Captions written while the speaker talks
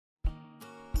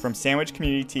From Sandwich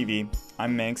Community TV,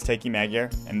 I'm Manx Taiki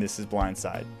Magyar, and this is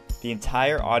Blindside, the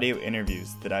entire audio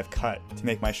interviews that I've cut to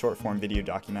make my short-form video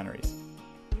documentaries.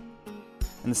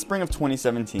 In the spring of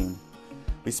 2017,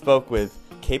 we spoke with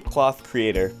Cape Cloth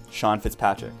creator Sean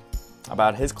Fitzpatrick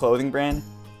about his clothing brand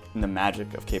and the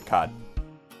magic of Cape Cod.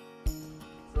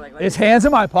 Is hands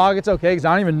in my pockets okay? Because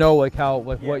I don't even know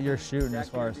what you're shooting as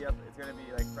far as. It's going to be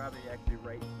probably actually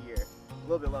right here, a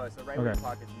little bit lower, so right where the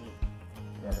pockets meet.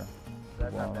 Yeah. Okay. So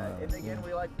that's not bad. And again,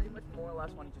 we pretty much more or less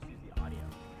want to just use the audio.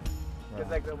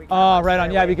 Right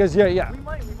on. Yeah, because yeah. We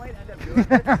might end up doing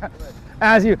it.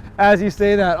 as you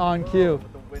say that on cue.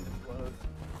 The wind blows.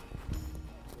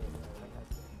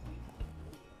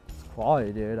 It's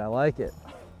quality, dude. I like it.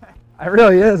 It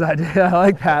really is. I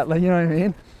like that. Like, you know what I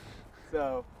mean?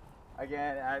 So,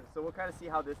 again, so we'll kind of see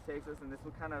how this takes us, and this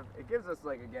will it gives us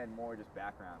again more just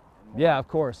background. And more, yeah, of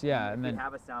course, yeah. And then we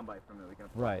have a soundbite from it. We can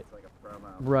right. It's like a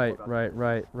promo.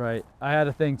 Right. I had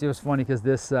a thing too. It was funny because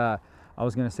this. I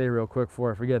was gonna say real quick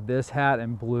before I forget. This hat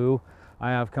and blue, I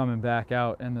have coming back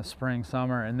out in the spring,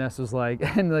 summer, and this was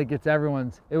it's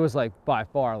everyone's. It was by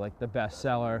far the best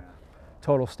seller,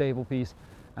 total staple piece.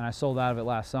 And I sold out of it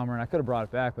last summer, and I could have brought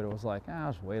it back, but it was I'll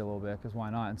just wait a little bit because why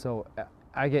not? And so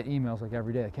I get emails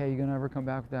every day, hey, you gonna ever come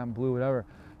back with that in blue, whatever.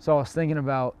 So I was thinking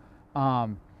about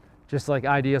just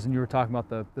ideas, and you were talking about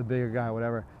the bigger guy,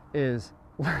 whatever, is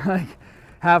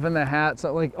having the hat,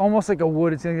 so almost like a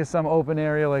wood, it's gonna some open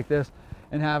area like this,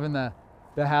 and having the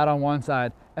hat on one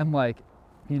side, and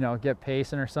get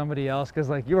Payson or somebody else, because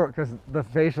the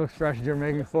facial expressions you're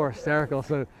making before hysterical.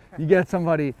 So you get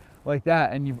somebody like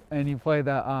that, and you play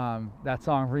that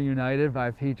song Reunited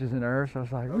by Peaches and Herb. So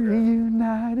it's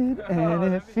reunited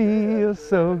and it feels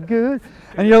so good,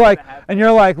 and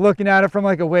you're looking at it from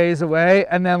a ways away,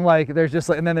 and then there's just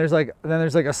and then there's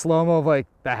a slow-mo of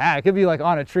the hat. It could be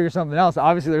on a tree or something else.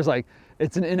 Obviously there's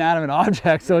it's an inanimate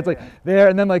object, so it's there,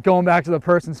 and then going back to the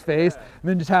person's face, and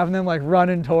then just having them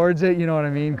running towards it, you know what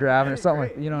I mean, grabbing it, something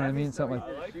you know what I mean, something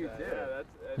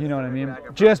you know what I mean?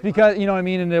 Just because, you know what I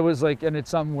mean, and it was and it's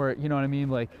something where, you know what I mean,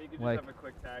 have a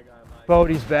quick tag on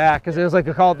Bodie's back, because it was I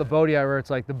call it the Bodie, where it's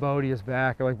the Bodie is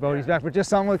back, or Bodie's back, but just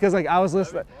something, because I was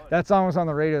listening, that song was on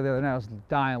the radio the other night, I was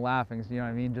dying laughing, you know what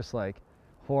I mean, just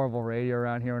horrible radio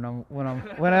around here when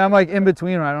I'm in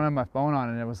between, or I don't have my phone on,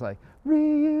 and it was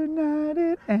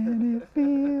reunited and it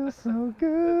feels so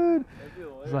good.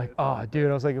 It's oh dude,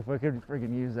 I was if I could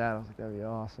freaking use that, I was that'd be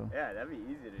awesome. Yeah, that'd be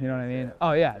easy to you know what I mean? Yeah.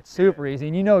 Oh yeah, it's super easy,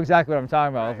 and you know exactly what I'm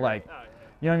talking about, Right.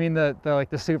 You know what I mean,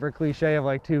 the super cliche of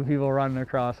two people running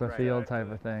across a field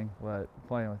type of thing, but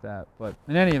playing with that. But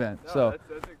in any event, so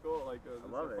that's cool. I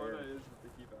love it. Fun it is to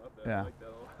keep out there. Yeah. I like that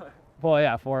a lot. Well,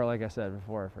 yeah, like I said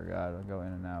before, I forgot, I'll go in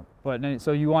and out. But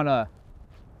so you want to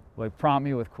prompt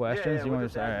me with questions? Yeah, you want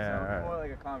just to say, ask more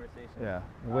like a conversation. Yeah.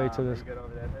 Wait till Are you good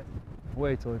over there?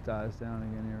 Wait till it dies down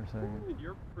again here a second.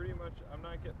 You're pretty much.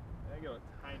 I get a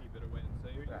tiny bit of wind, so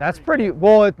you're That's pretty.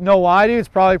 Well, no, why, dude? It's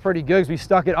probably pretty good because we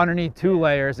stuck it underneath 2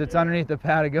 layers. It's underneath the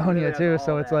Patagonia too,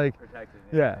 so it's protected,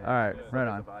 yeah. All right, right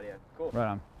on. Cool. Right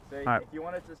on. So all right. if you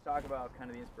want to just talk about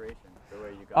kind of the inspiration, the way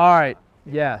you got. All right.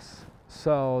 Yes.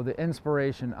 So the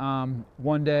inspiration.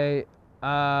 One day,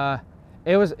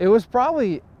 it was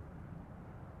probably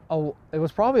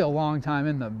a long time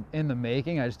in the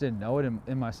making. I just didn't know it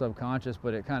in my subconscious,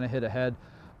 but it kind of hit ahead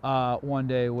one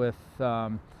day with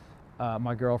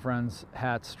my girlfriend's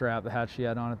hat strap. The hat she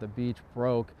had on at the beach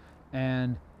broke,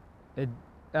 and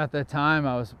at the time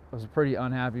I was a pretty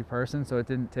unhappy person, so it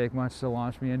didn't take much to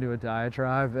launch me into a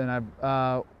diatribe, and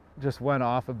I just went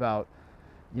off about,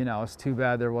 it's too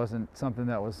bad there wasn't something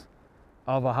that was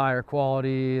of a higher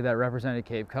quality that represented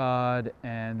Cape Cod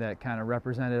and that kind of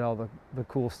represented all the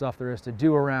cool stuff there is to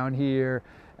do around here,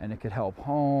 and it could help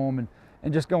home,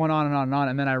 and just going on and on and on.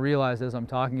 And then I realized as I'm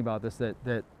talking about this that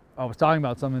I was talking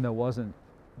about something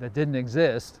that didn't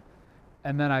exist,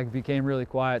 and then I became really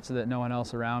quiet so that no one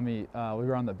else around me. We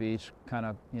were on the beach, kind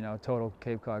of total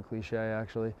Cape Cod cliche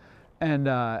actually, and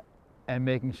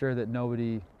making sure that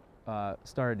nobody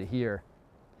started to hear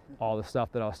all the stuff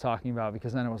that I was talking about,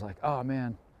 because then it was oh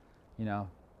man,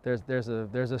 there's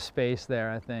a space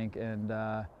there, I think, and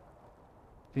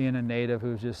being a native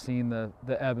who's just seen the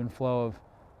ebb and flow of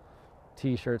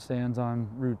t-shirt stands on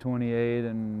Route 28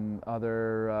 and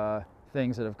other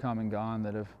things that have come and gone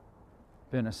that have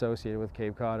been associated with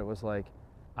Cape Cod, it was I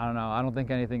don't know, I don't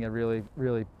think anything had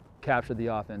really captured the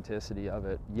authenticity of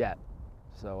it yet.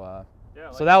 So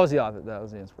so that was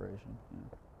the inspiration.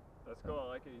 Yeah. That's cool. I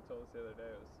like it. You told us the other day.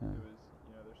 It was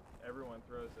there's everyone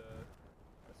throws a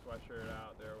sweatshirt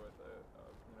out there with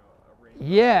a rainbow.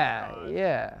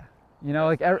 Yeah. You know,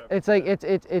 like it's like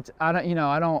it's I don't, you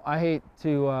know, I hate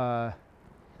to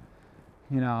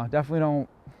you know, definitely don't.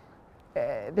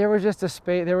 There was just a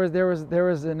space. There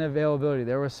was an availability.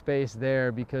 There was space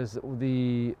there because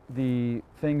the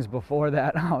things before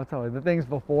that. I'll tell you, the things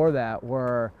before that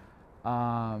were.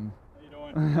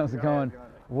 How's it going?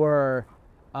 Were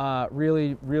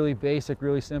really basic,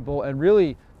 really simple, and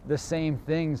really the same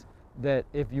things that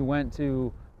if you went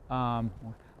to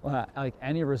like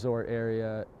any resort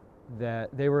area, that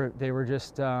they were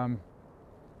just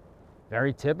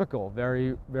very typical,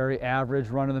 very average,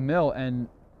 run of the mill. And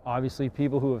obviously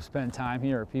people who have spent time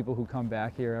here or people who come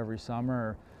back here every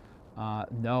summer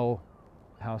know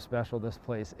how special this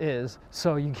place is.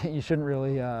 So you shouldn't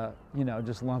really you know,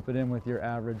 just lump it in with your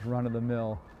average run of the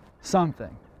mill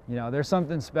something. You know, there's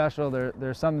something special.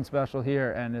 There's something special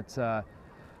here, and it's I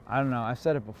don't know, I've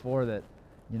said it before that,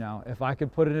 you know, if I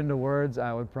could put it into words,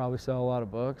 I would probably sell a lot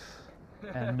of books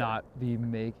and not be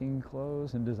making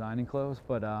clothes and designing clothes.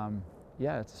 But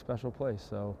yeah, it's a special place.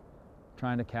 So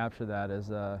trying to capture that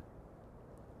is, I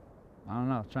don't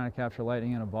know, trying to capture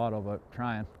lightning in a bottle, but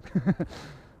trying.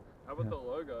 How about the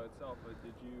logo itself?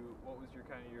 What was your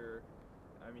kind of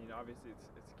I mean, obviously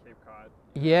it's Cape Cod.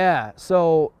 Yeah,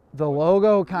 so the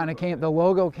logo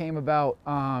came about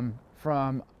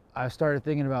from, I started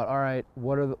thinking about, all right,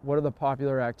 what are the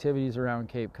popular activities around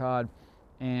Cape Cod,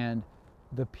 and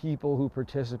the people who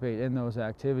participate in those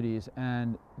activities,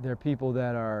 and they're people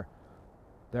that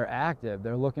they're active.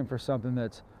 They're looking for something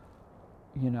that's,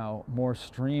 you know, more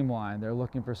streamlined. They're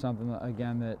looking for something that,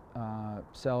 again, that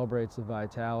celebrates the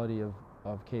vitality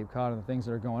of Cape Cod and the things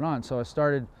that are going on. So I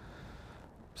started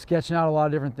sketching out a lot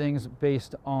of different things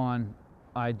based on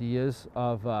ideas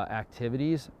of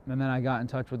activities, and then I got in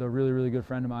touch with a really good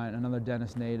friend of mine, another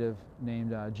Dennis native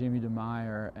named Jimmy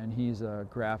DeMeyer, and he's a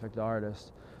graphic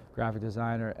artist, graphic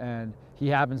designer, and he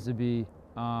happens to be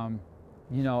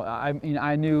you know, I mean,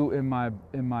 I knew in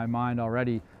my mind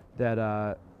already that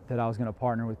that I was going to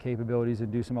partner with Capabilities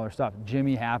and do some other stuff.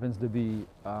 Jimmy happens to be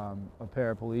a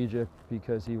paraplegic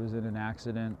because he was in an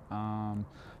accident, I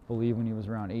believe when he was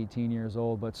around 18 years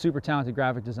old, but super talented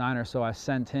graphic designer. So I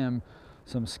sent him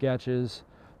some sketches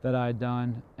that I'd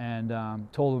done and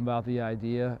told him about the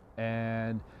idea,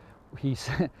 and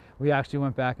we actually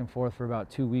went back and forth for about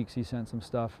 2 weeks. He sent some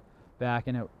stuff back,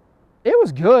 and it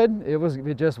was good.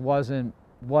 It just wasn't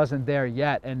there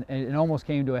yet, and it almost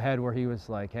came to a head where he was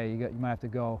like, hey, you might have to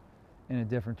go in a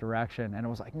different direction. And it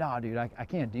was like, no, dude, I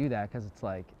can't do that, because it's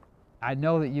like, I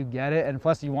know that you get it, and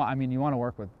plus you want to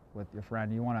work with your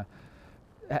friend. You want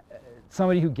to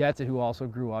somebody who gets it, who also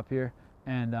grew up here.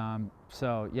 And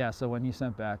so yeah, so when you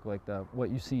sent back like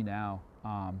what you see now,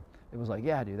 it was like,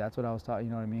 yeah, dude, that's what I was taught. You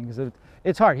know what I mean? Because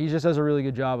it's hard. He just does a really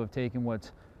good job of taking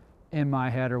what's in my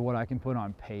head or what I can put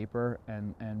on paper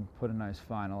and put a nice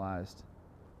finalized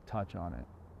touch on it,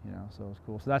 you know. So it was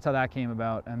cool. So that's how that came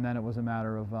about. And then it was a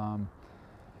matter of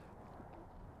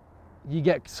you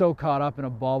get so caught up in a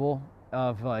bubble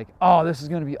of like, oh, this is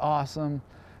going to be awesome,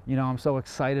 you know, I'm so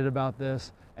excited about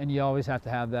this, and you always have to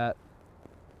have that.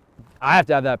 I have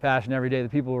to have that passion every day. The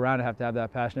people around it have to have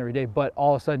that passion every day. But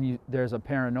all of a sudden, there's a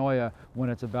paranoia when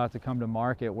it's about to come to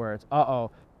market, where it's,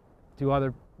 uh-oh,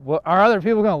 are other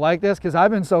people going to like this? Because I've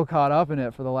been so caught up in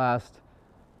it for the last,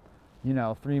 you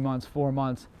know, 3 months, 4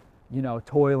 months, you know,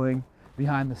 toiling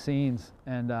behind the scenes,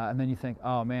 and then you think,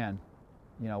 oh man,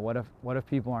 you know, what if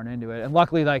people aren't into it? And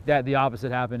luckily, like that, the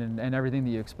opposite happened, and everything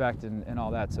that you expect and all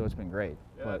that. So it's been great.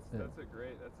 Yeah, but, that's a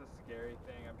scary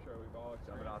thing. I'm sure we've all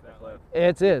experienced off the that. cliff.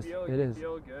 It is. You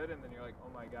feel good, and then you're like,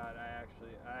 oh my God, I actually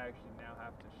now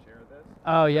have to share this.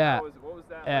 Oh yeah. What was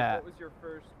that? Yeah. Like, what was your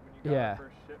first, when you got the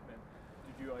first shipment?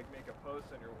 Did you like make a post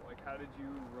on your, like, how did you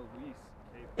release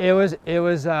Cape? It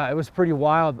was pretty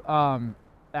wild,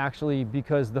 actually,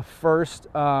 because the first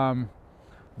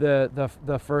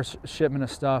the first shipment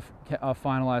of stuff,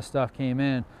 finalized stuff, came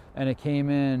in, and it came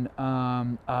in.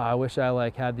 I wish I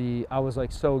I was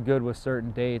like so good with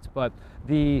certain dates, but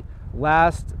the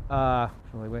last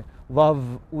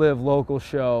Love Live Local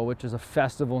show, which is a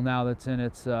festival now that's in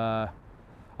its I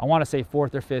want to say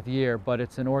 4th or 5th year, but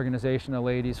it's an organization of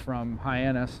ladies from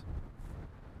Hyannis.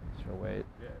 Sure, wait.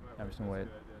 Yeah, Have some weight.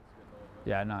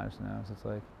 Yeah, Yeah, no, it's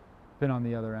like been on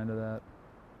the other end of that.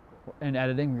 In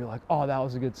editing, you're like, oh, that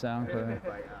was a good sound.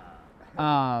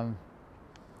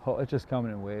 It's just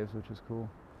coming in waves, which is cool.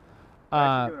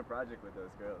 I'm actually doing a project with those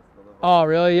girls. Oh,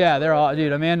 really? Yeah, they're all,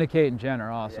 dude, Amanda, Kate, and Jen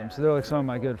are awesome. Yeah, so they're like some of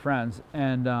my good friends.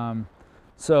 And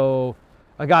so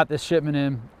I got this shipment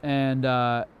in,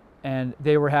 and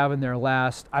they were having their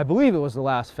last, I believe it was the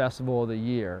last festival of the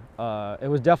year. It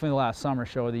was definitely the last summer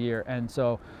show of the year. And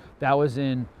so that was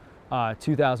in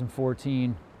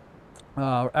 2014.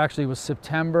 Actually, it was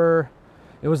September.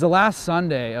 It was the last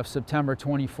Sunday of September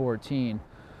 2014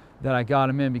 that I got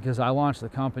them in, because I launched the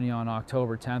company on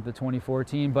October 10th of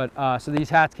 2014. But so these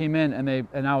hats came in,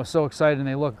 and I was so excited, and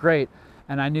they looked great.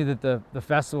 And I knew that the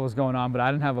festival was going on, but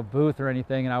I didn't have a booth or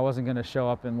anything, and I wasn't going to show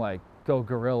up and like go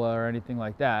guerrilla or anything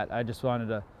like that. I just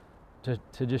wanted to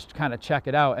just kind of check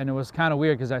it out. And it was kind of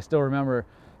weird, because I still remember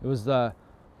it was the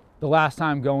last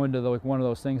time going to like one of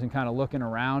those things and kind of looking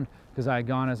around, because I had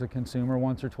gone as a consumer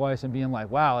once or twice and being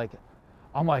like, wow, like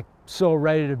I'm like so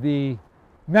ready to be,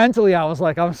 mentally I was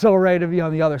like, I'm so ready to be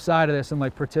on the other side of this and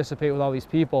like participate with all these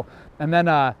people. And then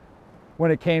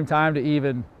when it came time to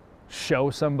even show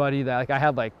somebody that, like I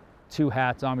had like 2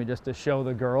 hats on me just to show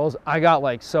the girls, I got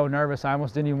like so nervous I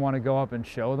almost didn't even want to go up and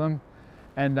show them.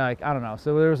 And like, I don't know,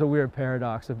 so there was a weird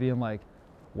paradox of being like,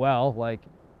 well, like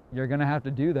you're gonna have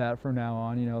to do that from now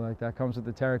on, you know, like that comes with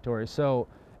the territory. So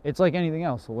it's like anything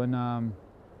else, when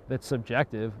that's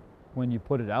subjective. When you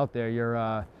put it out there,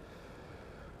 you're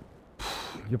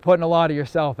putting a lot of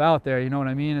yourself out there, you know what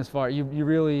I mean? As far you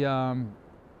really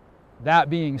that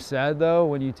being said, though,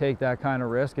 when you take that kind of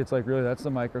risk, it's like really that's the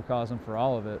microcosm for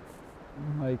all of it.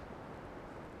 Like,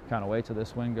 kind of wait till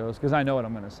this wind goes, because I know what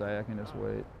I'm going to say. I can just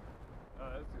wait.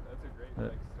 That's a great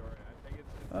like, story. I think it's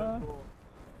so cool.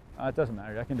 It doesn't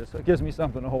matter. It gives me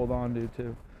something to hold on to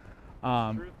too.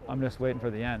 I'm just waiting for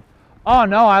the end. Oh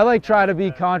no, I like try to be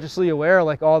consciously aware of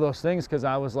like all those things, because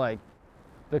I was like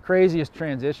the craziest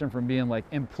transition from being like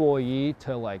employee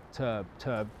to like to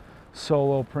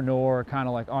solopreneur, kind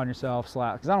of like on yourself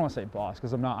slash, because I don't want to say boss,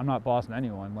 because I'm not bossing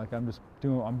anyone. Like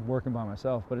I'm working by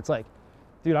myself. But it's like,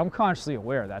 dude, I'm consciously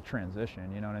aware of that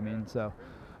transition, you know what I mean? So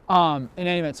in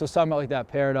any event, so something about like that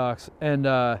paradox, and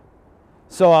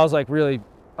so I was like really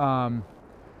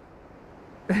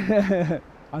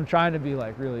I'm trying to be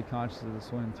like really conscious of the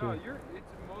swing too. No, it's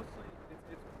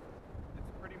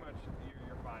pretty much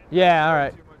you're fine. Yeah, all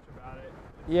right. Too much about it.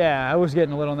 Yeah, I was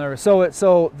getting a little nervous.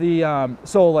 So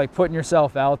like putting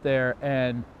yourself out there,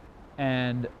 and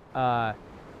the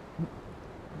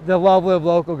Love Live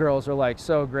Local girls are like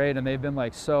so great, and they've been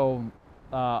like so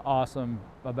awesome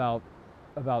about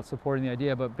supporting the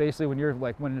idea. But basically,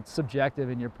 when it's subjective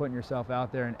and you're putting yourself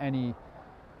out there in any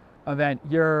event,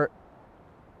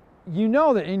 you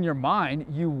know that in your mind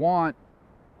you want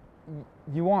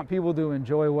people to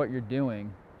enjoy what you're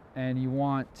doing, and you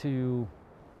want to,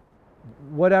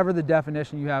 whatever the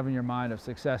definition you have in your mind of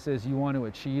success is, you want to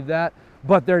achieve that.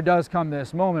 But there does come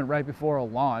this moment right before a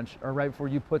launch, or right before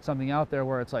you put something out there,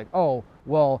 where it's like, oh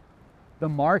well, the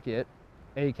market,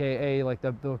 aka like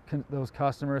those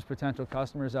customers, potential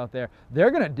customers out there,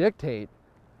 they're going to dictate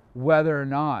whether or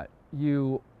not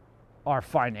you are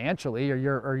financially or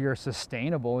you're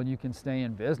sustainable and you can stay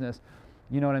in business,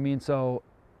 you know what I mean? So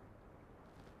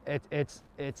it's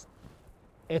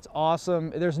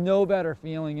awesome. There's no better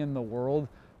feeling in the world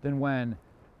than when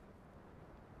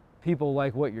people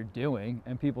like what you're doing,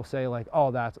 and people say like,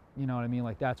 oh, that's, you know what I mean,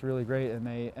 like that's really great, and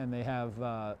they have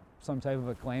some type of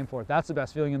acclaim for it. That's the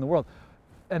best feeling in the world.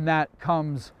 And that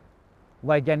comes,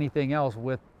 like anything else,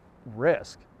 with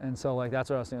risk. And so like that's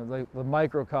what I was saying, like the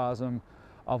microcosm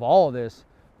of all of this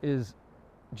is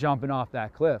jumping off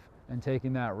that cliff and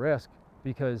taking that risk,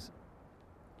 because,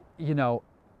 you know,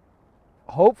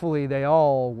 hopefully they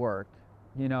all work,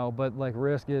 you know, but like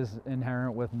risk is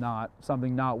inherent with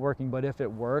something not working. But if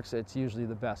it works, it's usually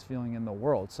the best feeling in the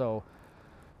world. So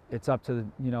it's up to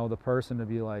the person to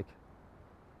be like,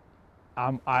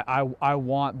 I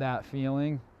want that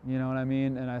feeling, you know what I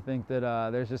mean? And I think that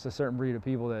there's just a certain breed of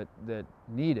people that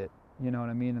need it, you know what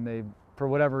I mean? And they, for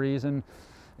whatever reason,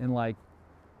 in like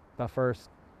the first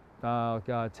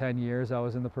 10 years I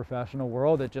was in the professional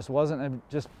world, it just wasn't,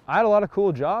 I had a lot of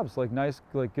cool jobs, like nice,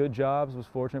 like good jobs, was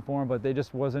fortunate for them, but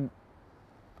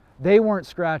they weren't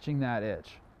scratching that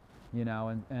itch, you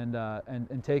know,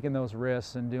 and taking those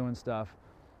risks and doing stuff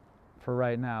for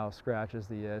right now scratches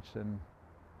the itch, and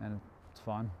it's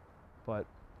fun, but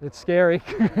it's scary.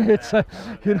 It's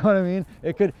you know what I mean?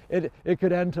 It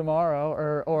could end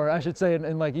tomorrow, or I should say,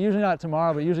 in like, usually not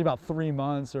tomorrow, but usually about 3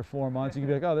 months or 4 months, you could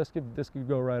be like, oh, this could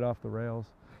go right off the rails.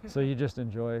 So you just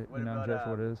enjoy, enjoy it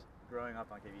for what it is. Growing up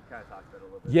on Cape, you kind of talked about it a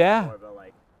little bit. Yeah. Before, but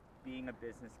like being a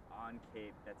business on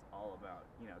Cape that's all about,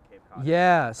 Cape Cod.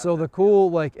 Yeah. So the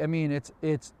cool, like, I mean,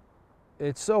 it's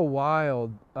so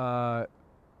wild.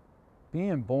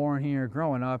 Being born here,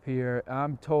 growing up here,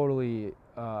 I'm totally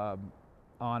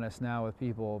honest now with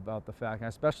people about the fact, and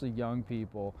especially young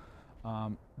people.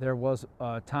 There was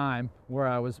a time where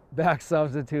I was back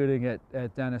substituting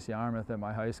at Dennis Yarmouth at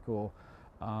my high school,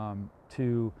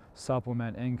 to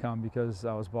supplement income because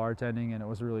I was bartending and it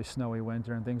was a really snowy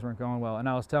winter and things weren't going well. And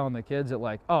I was telling the kids that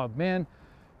like, oh man,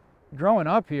 growing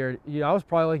up here, I was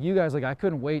probably like you guys, like I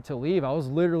couldn't wait to leave. I was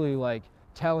literally like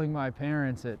telling my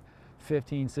parents at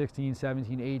 15, 16,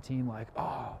 17, 18, like,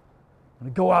 oh, I'm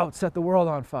gonna go out and set the world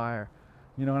on fire.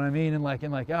 You know what I mean? And like,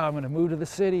 oh, I'm gonna move to the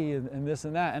city and this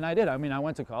and that. And I did. I mean, I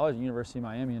went to college at University of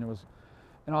Miami and it was,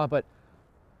 and all that, but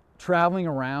traveling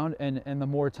around and the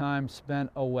more time spent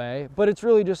away, but it's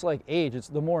really just like age. It's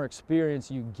the more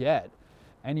experience you get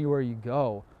anywhere you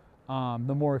go,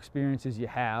 the more experiences you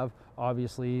have.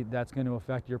 Obviously, that's going to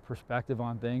affect your perspective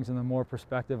on things. And the more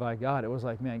perspective I got, it was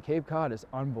like, man, Cape Cod is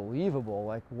unbelievable.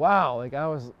 Like, wow, like I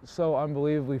was so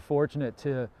unbelievably fortunate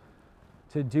to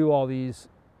do all these,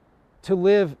 to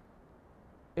live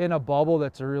in a bubble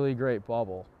that's a really great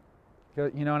bubble.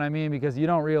 You know what I mean? Because you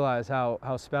don't realize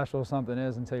how special something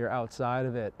is until you're outside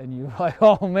of it and you're like,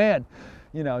 oh man,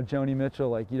 you know, Joni Mitchell,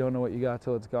 like you don't know what you got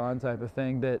till it's gone type of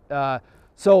thing. That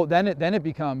so then it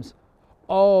becomes,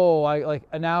 oh, I like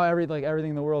now everything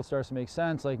in the world starts to make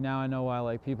sense. Like now I know why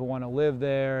like people want to live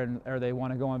there or they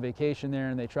want to go on vacation there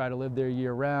and they try to live there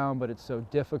year round, but it's so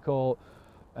difficult.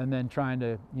 And then trying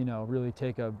to, you know, really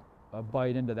take a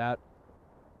bite into that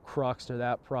crux to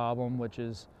that problem, which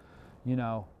is, you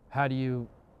know, how do you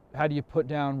put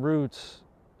down roots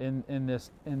in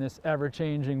this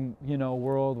ever-changing, you know,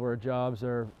 world where jobs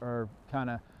are kind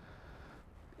of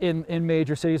in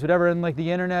major cities, whatever. And like the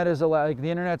internet is the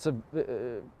internet's a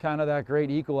kind of that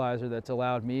great equalizer that's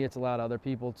allowed me, it's allowed other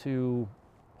people to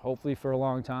hopefully for a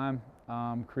long time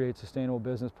create sustainable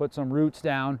business, put some roots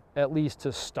down at least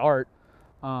to start.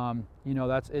 You know,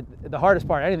 that's it. The hardest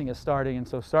part of anything is starting, and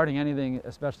so starting anything,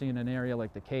 especially in an area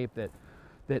like the Cape that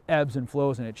ebbs and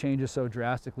flows and it changes so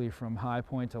drastically from high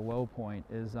point to low point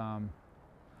is, I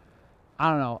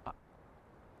don't know,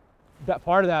 that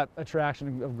part of that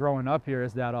attraction of growing up here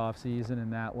is that off season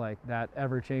and that like that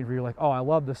ever change where you're like, oh, I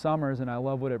love the summers and I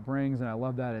love what it brings and I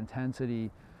love that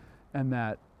intensity and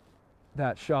that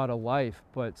shot of life.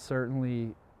 But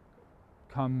certainly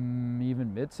come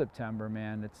even mid-September,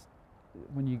 man, it's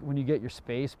when you get your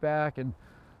space back, and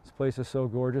this place is so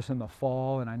gorgeous in the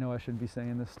fall. And I know I shouldn't be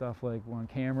saying this stuff like on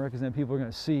camera because then people are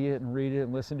going to see it and read it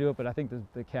and listen to it, but I think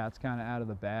the cat's kind of out of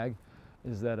the bag,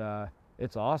 is that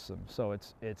it's awesome. So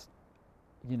it's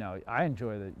you know, I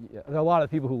enjoy there are a lot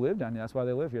of people who live down here, that's why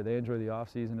they live here. They enjoy the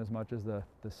off season as much as the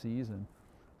season,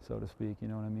 so to speak, you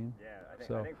know what I mean? Yeah,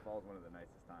 I think fall's one of the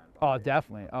nicest times. Oh,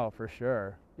 definitely. Oh, for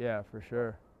sure. Yeah, for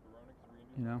sure.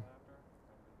 You know?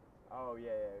 Oh, yeah,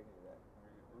 we can do that.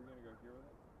 Are we going to go here with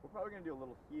it? We're probably going to do a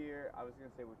little here. I was going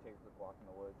to say we'd take a quick walk in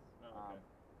the woods. Oh,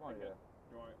 okay.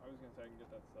 I was going to say I can get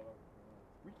that set up.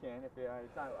 We can, if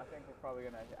it's not, I think we're probably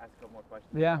gonna ask a couple more questions.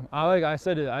 Yeah, I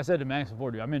said to Max before,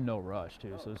 dude, I'm in no rush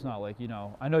too, so it's not like, you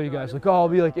know, I know you guys like, oh, I'll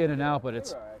be like in and out, but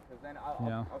it's, then you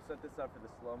know, I'll set this up for the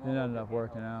slow-mo. it ended up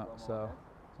working out. So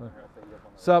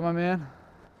what's up, my man?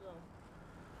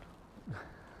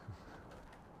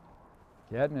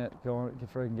 Getting it,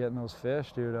 freaking getting those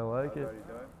fish, dude. I like it.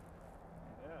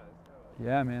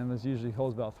 Yeah, man, this usually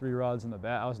holds about 3 rods in the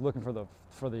back. I was looking for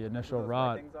the initial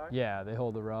rod. Yeah, they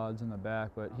hold the rods in the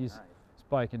back, but he's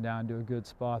spiking down to a good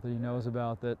spot that he knows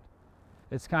about. That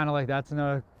it's kind of like, that's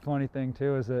another funny thing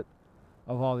too, is that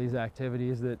of all these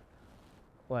activities that,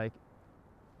 like,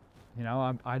 you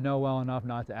know, I know well enough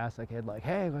not to ask the kid like,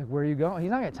 hey, like, where are you going? He's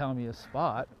not gonna tell me his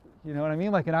spot. You know what I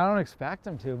mean? Like, and I don't expect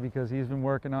him to, because he's been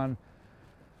working on,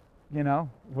 you know,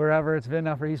 wherever it's been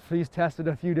enough, he's tested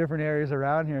a few different areas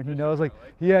around here, and he knows, like,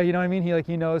 yeah, you know what I mean?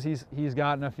 He knows he's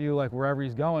gotten a few, like, wherever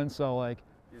he's going. So like,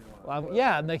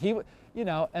 yeah, and like he, you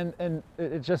know, and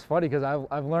it's just funny because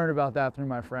I've learned about that through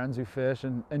my friends who fish,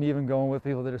 and even going with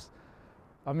people that just,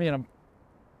 I mean, I'm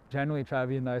generally try to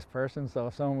be a nice person. So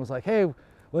if someone was like, hey,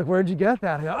 like, where'd you get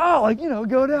that? I go, oh, like, you know,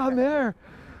 go down there,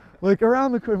 like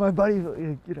around the corner. My buddy,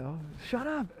 you know, shut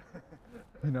up.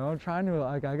 You know, I'm trying to,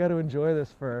 like, I got to enjoy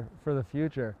this for the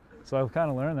future. So I've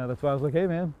kind of learned that. That's why I was like, hey,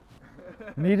 man.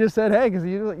 And he just said, hey, because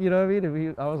you know what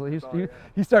I mean?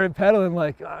 He started pedaling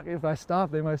like, oh, if I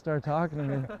stop, they might start talking to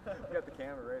me. You got the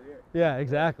camera right here. Yeah,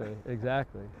 exactly.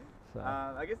 So.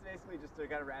 I guess basically just to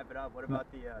kind of wrap it up, what about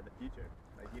the future?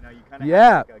 Like, you know, you kind of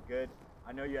had like a good,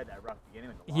 I know you had that rough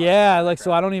beginning with the yeah, like,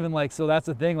 so I don't even like, so that's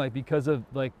the thing, like, because of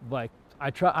like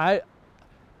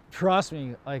trust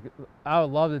me, like, I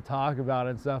would love to talk about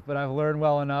it and stuff, but I've learned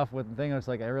well enough with the thing, it's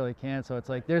like I really can't. So it's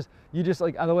like you just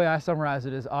like, the way I summarize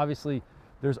it is, obviously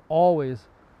there's always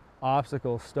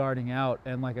obstacles starting out,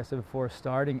 and like I said before,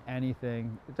 starting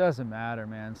anything, it doesn't matter,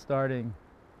 man. Starting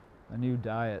a new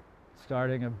diet,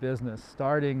 starting a business,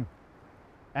 starting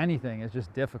anything is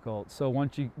just difficult. So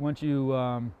once you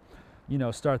you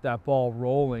know, start that ball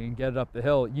rolling and get it up the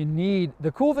hill, you need,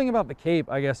 the cool thing about the Cape,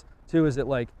 I guess, too, is that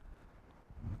like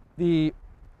with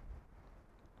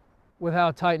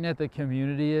how tight knit the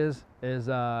community is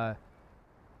you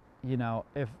know,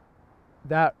 if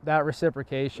that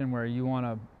reciprocation where you want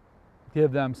to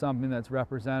give them something that's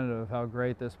representative of how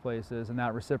great this place is, and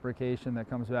that reciprocation that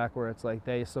comes back where it's like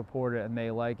they support it and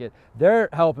they like it, they're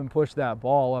helping push that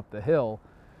ball up the hill.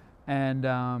 And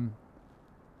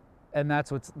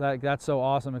that's that's so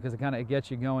awesome, because it kind of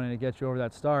gets you going and it gets you over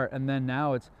that start. And then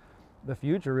now it's, the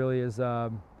future really is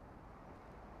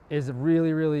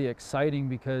really, really exciting,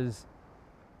 because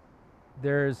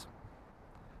there's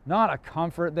not a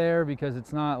comfort there, because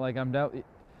it's not like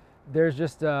there's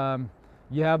just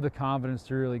you have the confidence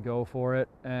to really go for it.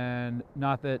 And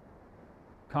not that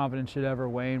confidence should ever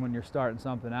wane when you're starting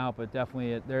something out, but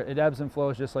definitely it ebbs and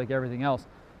flows just like everything else.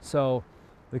 So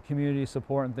the community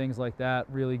support and things like that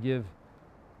really give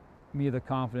me the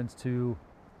confidence to,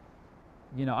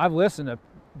 you know, I've listened to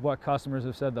what customers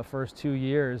have said the first 2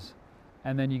 years,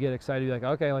 and then you get excited, like,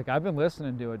 okay, like I've been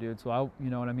listening to it, dude. So you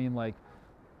know what I mean? Like,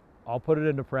 I'll put it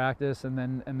into practice, and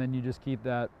then you just keep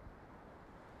that,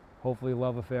 hopefully,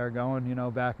 love affair going, you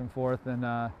know, back and forth. And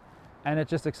it's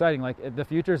just exciting. Like, the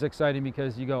future is exciting,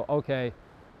 because you go, okay,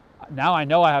 now I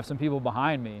know I have some people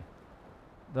behind me.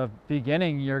 The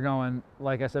beginning, you're going,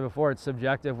 like I said before, it's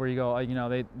subjective, where you go, you know,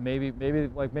 they maybe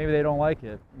they don't like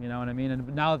it, you know what I mean?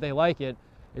 And now that they like it,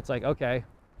 it's like, okay,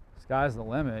 sky's the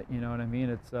limit, you know what I mean?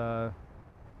 It's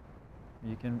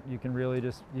you can really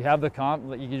just, you have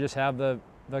you just have the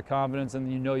confidence,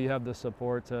 and you know you have the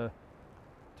support to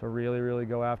really, really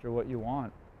go after what you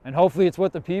want. And hopefully it's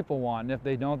what the people want. And if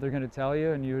they don't, they're going to tell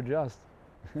you, and you adjust.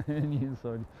 And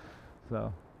so you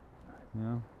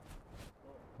know.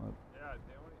 Yeah,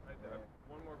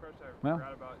 one more question I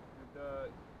forgot about. You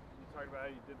talked about how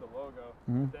you did the logo.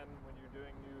 Mm-hmm. Then when you're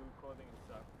doing new clothing and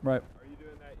stuff, Right. Are you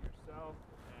doing that yourself?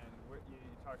 And you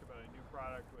talked about a new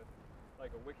product with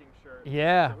like a wicking shirt.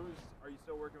 Yeah. So are you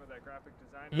still working with that graphic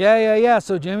designer? Yeah.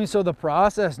 So Jimmy, so the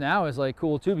process now is like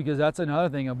cool too, because that's another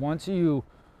thing of once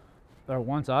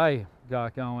I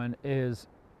got going, is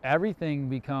everything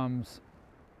becomes,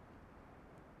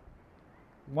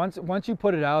 once you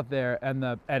put it out there,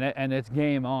 and it's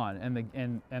game on,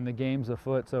 and the game's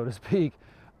afoot, so to speak,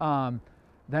 then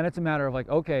it's a matter of like,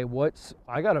 okay,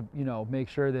 I gotta, you know, make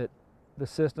sure that the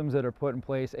systems that are put in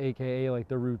place, aka like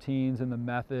the routines and the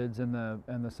methods and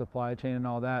the supply chain and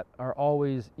all that, are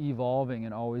always evolving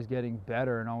and always getting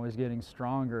better and always getting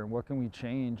stronger. And what can we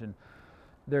change? And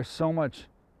there's so much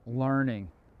learning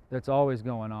that's always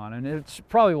going on, and it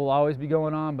probably will always be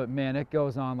going on, but man, it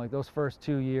goes on. Like those first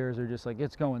 2 years are just like,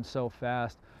 it's going so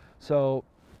fast. So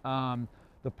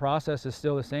the process is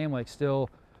still the same, like still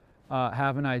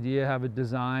have an idea, have a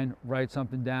design, write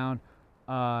something down,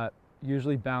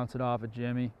 usually bounce it off at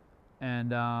Jimmy,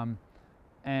 and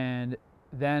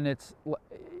then it's,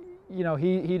 you know,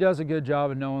 he does a good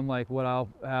job of knowing like what I'll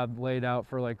have laid out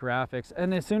for like graphics.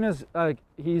 And as soon as like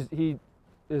he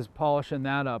is polishing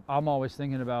that up, I'm always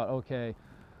thinking about, okay,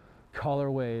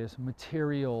 colorways,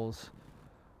 materials,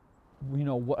 you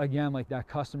know, again, like that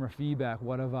customer feedback.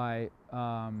 What have I,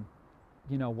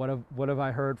 you know, what have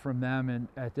I heard from them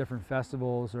at different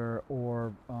festivals,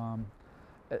 or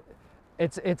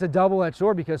it's a double-edged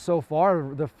sword, because so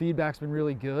far the feedback's been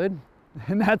really good,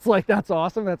 and that's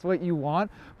awesome. That's what you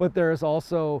want. But there's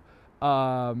also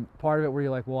part of it where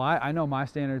you're like, well, I know my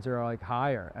standards are like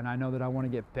higher, and I know that I want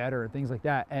to get better and things like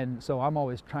that. And so I'm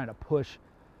always trying to push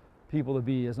people to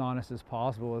be as honest as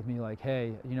possible with me, like,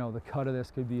 hey, you know, the cut of this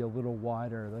could be a little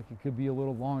wider, like it could be a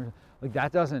little longer. Like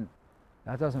that doesn't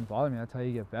bother me. That's how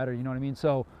you get better, you know what I mean?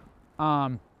 So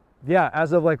yeah,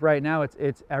 as of like right now,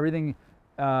 it's everything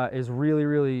is really,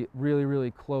 really, really, really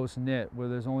close knit, where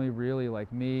there's only really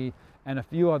like me and a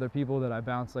few other people that I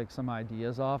bounce like some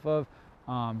ideas off of.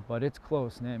 But it's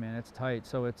close knit, man. It's tight.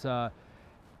 So it's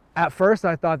at first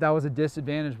I thought that was a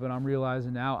disadvantage, but I'm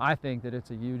realizing now I think that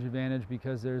it's a huge advantage,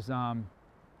 because there's you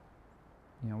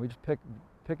know, we just pick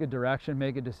a direction,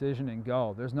 make a decision, and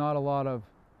go. There's not a lot of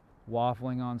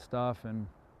waffling on stuff and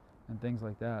things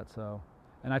like that. So,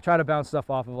 and I try to bounce stuff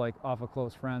off of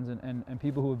close friends and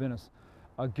people who have been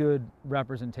a good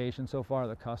representation so far of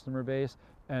the customer base.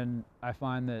 And I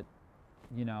find that,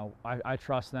 you know, I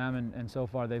trust them, and so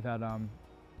far they've had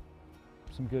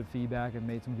some good feedback and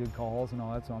made some good calls and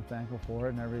all that, so I'm thankful for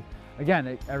it. And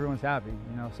everyone's happy,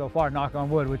 you know, so far, knock on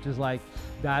wood, which is like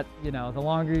that, you know, the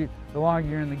longer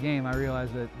you're in the game, I realize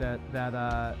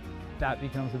that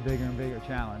becomes a bigger and bigger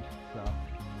challenge. So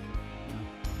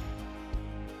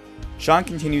Sean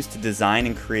continues to design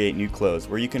and create new clothes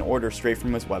where you can order straight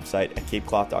from his website at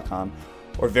capecloth.com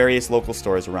or various local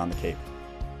stores around the Cape.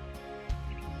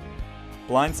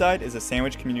 Blindside is a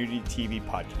Sandwich Community TV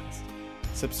podcast.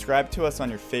 Subscribe to us on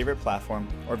your favorite platform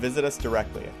or visit us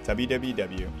directly at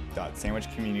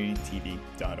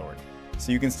www.sandwichcommunitytv.org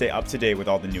so you can stay up to date with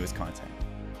all the newest content.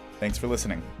 Thanks for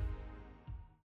listening.